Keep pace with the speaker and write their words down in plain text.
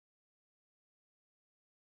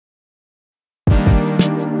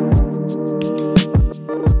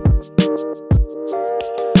So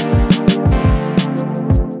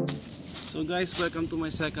guys, welcome to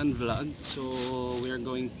my second vlog. So we are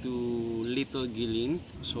going to Little Guilin.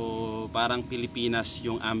 So parang Pilipinas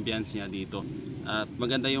yung ambiance niya dito. At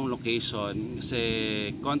maganda yung location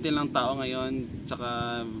kasi konti lang tao ngayon,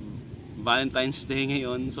 tsaka Valentine's Day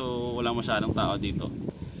ngayon, so wala masyadong tao dito.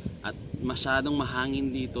 At masyadong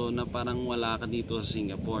mahangin dito na parang wala ka dito sa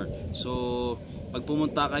Singapore. So pag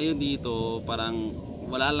pumunta kayo dito, parang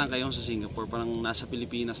wala lang kayo sa Singapore, parang nasa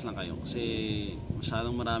Pilipinas lang kayo kasi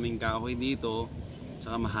masyadong maraming kahoy dito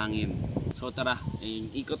tsaka mahangin. So tara,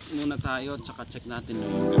 ikot muna tayo tsaka check natin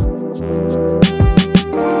yung lugar.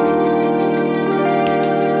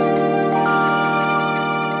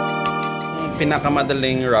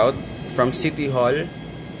 Pinakamadaling route from City Hall,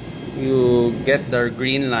 you get the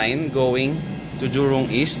green line going to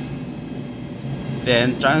Jurong East,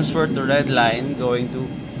 then transfer to red line going to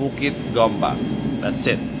Bukit Gombak. That's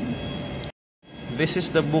it. This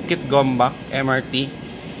is the Bukit Gombak MRT,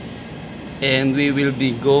 and we will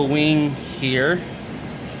be going here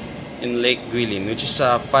in Lake Guilin, which is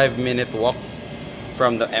a 5-minute walk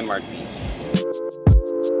from the MRT.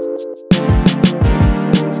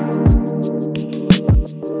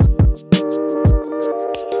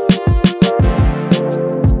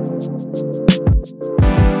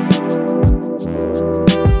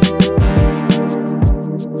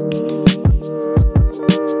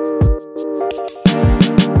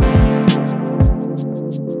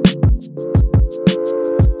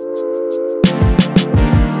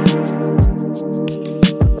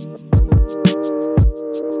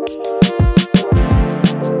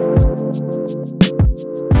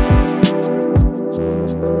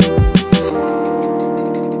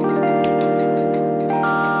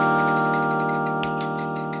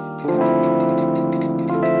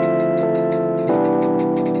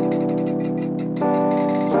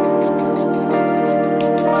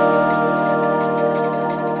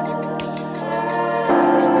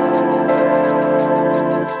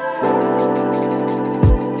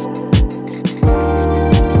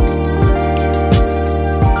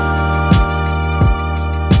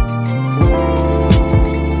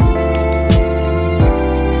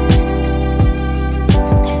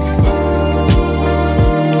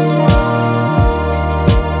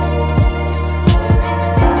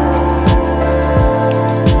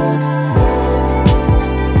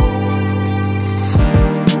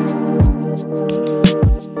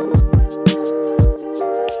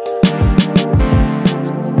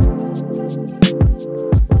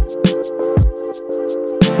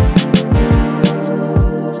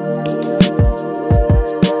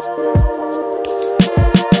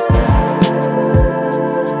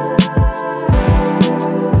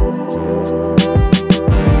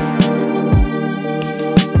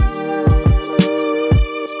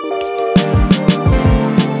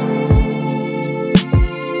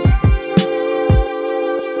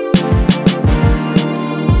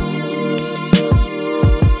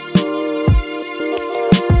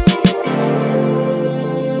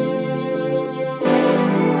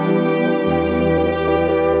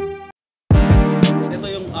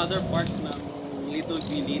 Other part ng Little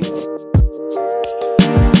Guilin.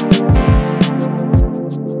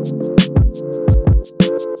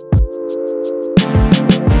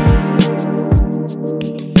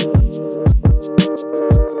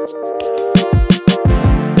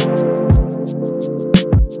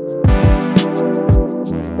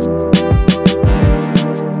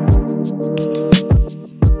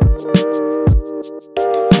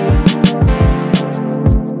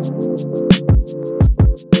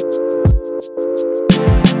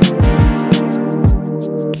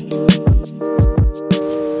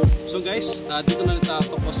 Dito na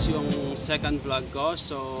natapos yung second vlog ko,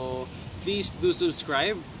 so please do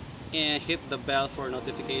subscribe and hit the bell for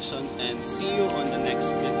notifications, and see you on the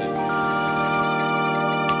next video.